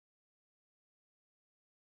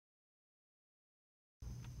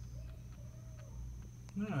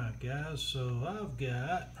Alright guys, so I've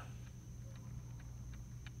got,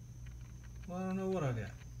 well, I don't know what I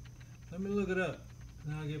got. Let me look it up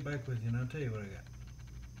and I'll get back with you and I'll tell you what I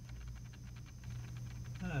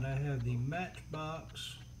got. Alright, I have the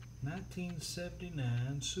Matchbox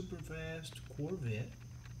 1979 Super Fast Corvette. It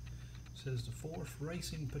says the 4th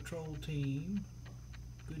Racing Patrol Team,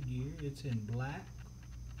 Goodyear. It's in black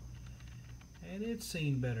and it's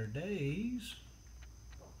seen better days.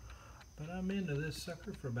 But I'm into this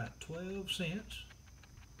sucker for about 12 cents.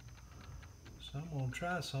 So I'm going to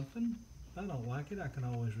try something. If I don't like it, I can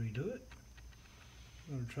always redo it.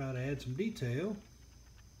 I'm going to try to add some detail.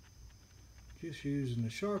 Just using the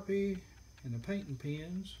Sharpie and the painting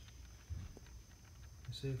pens.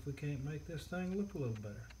 And see if we can't make this thing look a little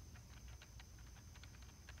better.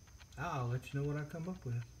 I'll let you know what I come up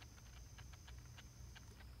with.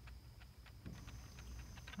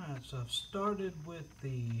 Alright, so I've started with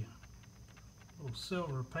the little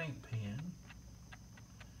silver paint pen,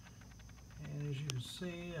 and as you can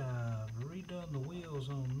see, I've redone the wheels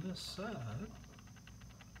on this side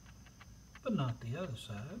but not the other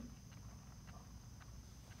side.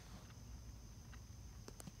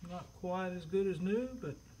 Not quite as good as new,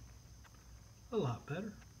 but a lot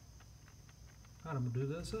better. Alright, I'm gonna do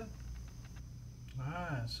this side.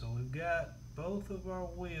 Alright, so we've got both of our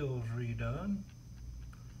wheels redone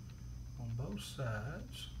on both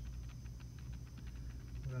sides.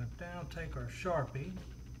 We're going to now take our Sharpie,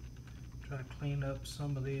 try to clean up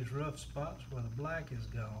some of these rough spots where the black is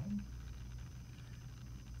gone.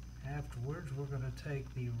 Afterwards, we're going to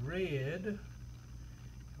take the red and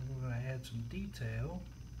we're going to add some detail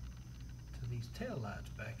to these tail lights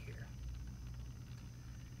back here.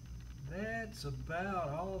 That's about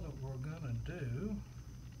all that we're going to do.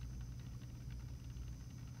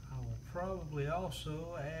 I will probably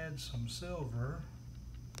also add some silver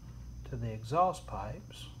to the exhaust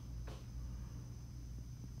pipes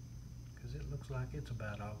because it looks like it's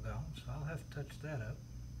about all gone, so I'll have to touch that up.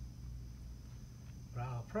 But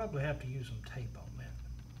I'll probably have to use some tape on that.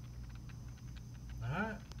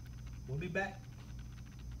 Alright, we'll be back.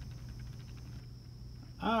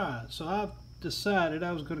 Alright, so I've decided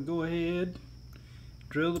I was going to go ahead,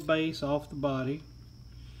 drill the base off the body,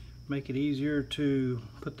 make it easier to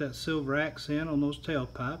put that silver accent on those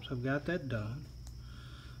tailpipes. I've got that done.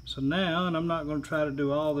 So now, and I'm not going to try to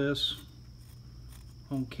do all this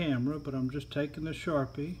on camera, but I'm just taking the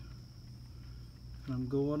Sharpie and I'm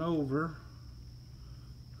going over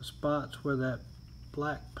the spots where that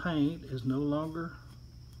black paint is no longer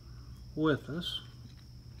with us,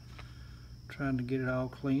 trying to get it all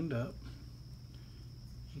cleaned up.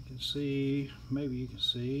 You can see, maybe you can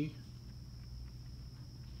see,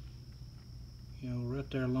 you know, right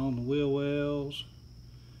there along the wheel wells,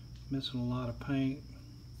 missing a lot of paint.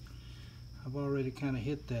 I've already kind of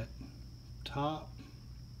hit that top,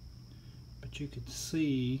 but you can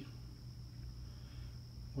see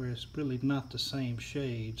where it's really not the same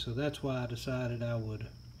shade. So that's why I decided I would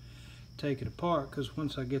take it apart, because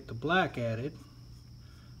once I get the black added,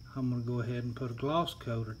 I'm going to go ahead and put a gloss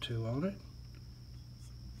coat or two on it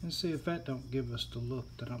and see if that don't give us the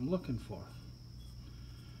look that I'm looking for.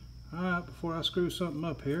 Alright, before I screw something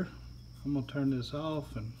up here, I'm going to turn this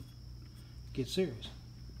off and get serious.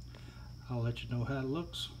 I'll let you know how it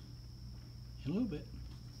looks in a little bit.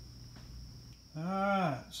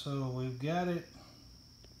 Alright, so we've got it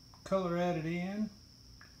color added in.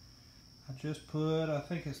 I just put, I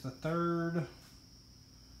think it's the 3rd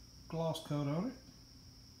gloss coat on it.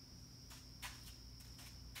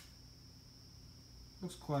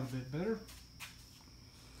 Looks quite a bit better.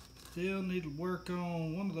 Still need to work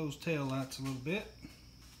on one of those tail lights a little bit.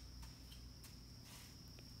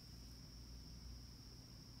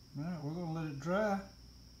 Alright, we're going to let it dry.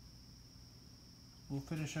 We'll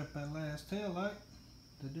finish up that last tail light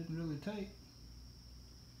that didn't really take.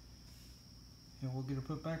 And we'll get it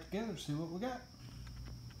put back together and see what we got.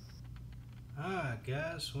 Alright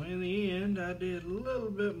guys, so in the end I did a little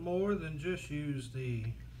bit more than just use the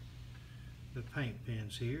paint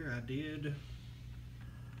pens here. I did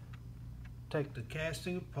take the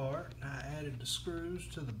casting apart and I added the screws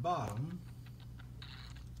to the bottom.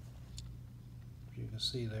 You can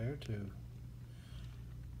see there to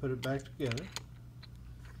put it back together.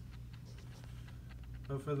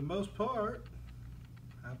 But for the most part,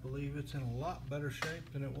 I believe it's in a lot better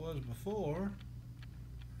shape than it was before.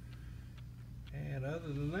 And other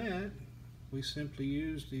than that, we simply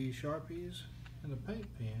use the Sharpies and the paint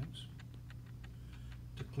pens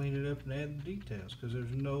to clean it up and add the details, because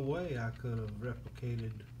there's no way I could have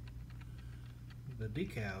replicated the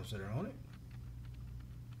decals that are on it.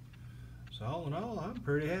 So all in all, I'm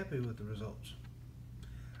pretty happy with the results.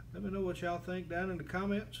 Let me know what y'all think down in the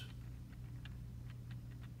comments.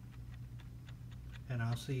 And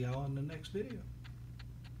I'll see y'all in the next video.